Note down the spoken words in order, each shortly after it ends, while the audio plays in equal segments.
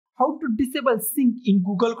how to disable sync in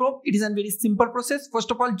Google Chrome. It is a very simple process.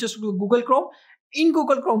 First of all, just go to Google Chrome. In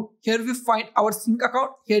Google Chrome, here we find our sync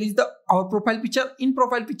account. Here is our profile picture. In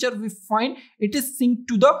profile picture, we find it is synced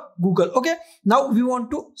to the Google. Okay. Now we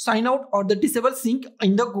want to sign out or the disable sync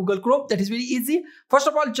in the Google Chrome. That is very easy. First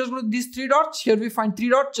of all, just go to these three dots. Here we find three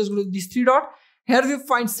dots. Just go to these three dots. Here we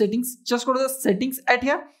find settings. Just go to the settings at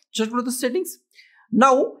here. Just go to the settings.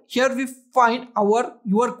 Now here we find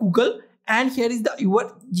your Google, and here is your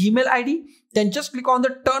Gmail ID. Then just click on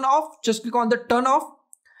the turn off. Just click on the turn off.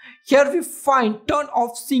 Here we find turn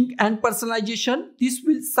off sync and personalization. This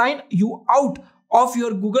will sign you out of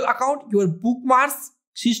your Google account. Your bookmarks,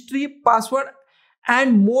 history, password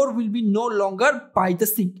and more will be no longer by the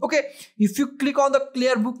sync. Okay. If you click on the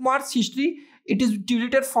clear bookmarks history, it is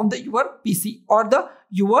deleted from your PC or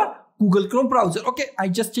your Google Chrome browser. Okay. I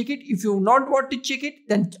just check it. If you not want to check it,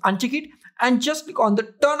 then uncheck it and just click on the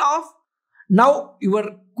turn off. Now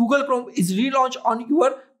your Google Chrome is relaunched on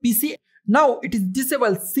your PC. Now it is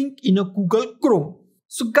disable sync in a Google Chrome.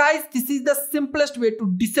 So guys, this is the simplest way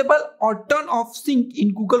to disable or turn off sync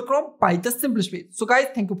in Google Chrome by the simplest way. So guys,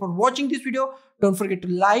 thank you for watching this video. Don't forget to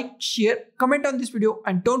like, share, comment on this video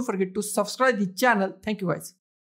and don't forget to subscribe the channel. Thank you guys.